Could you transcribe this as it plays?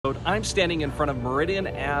I'm standing in front of Meridian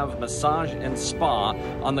Ave Massage and Spa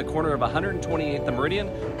on the corner of 128th and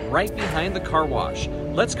Meridian, right behind the car wash.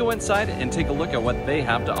 Let's go inside and take a look at what they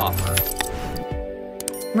have to offer.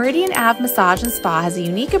 Meridian Ave Massage and Spa has a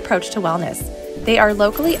unique approach to wellness. They are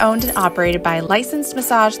locally owned and operated by licensed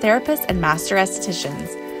massage therapists and master estheticians.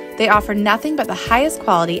 They offer nothing but the highest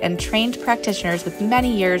quality and trained practitioners with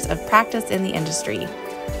many years of practice in the industry.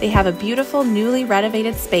 They have a beautiful, newly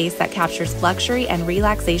renovated space that captures luxury and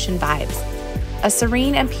relaxation vibes. A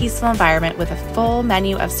serene and peaceful environment with a full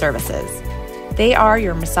menu of services. They are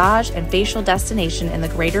your massage and facial destination in the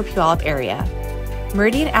greater Puyallup area.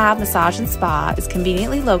 Meridian Ave Massage and Spa is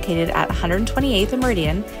conveniently located at 128th and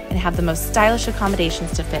Meridian and have the most stylish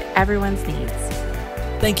accommodations to fit everyone's needs.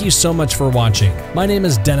 Thank you so much for watching. My name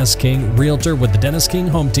is Dennis King, Realtor with the Dennis King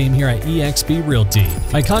Home Team here at eXp Realty.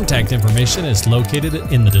 My contact information is located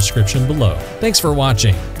in the description below. Thanks for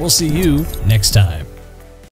watching. We'll see you next time.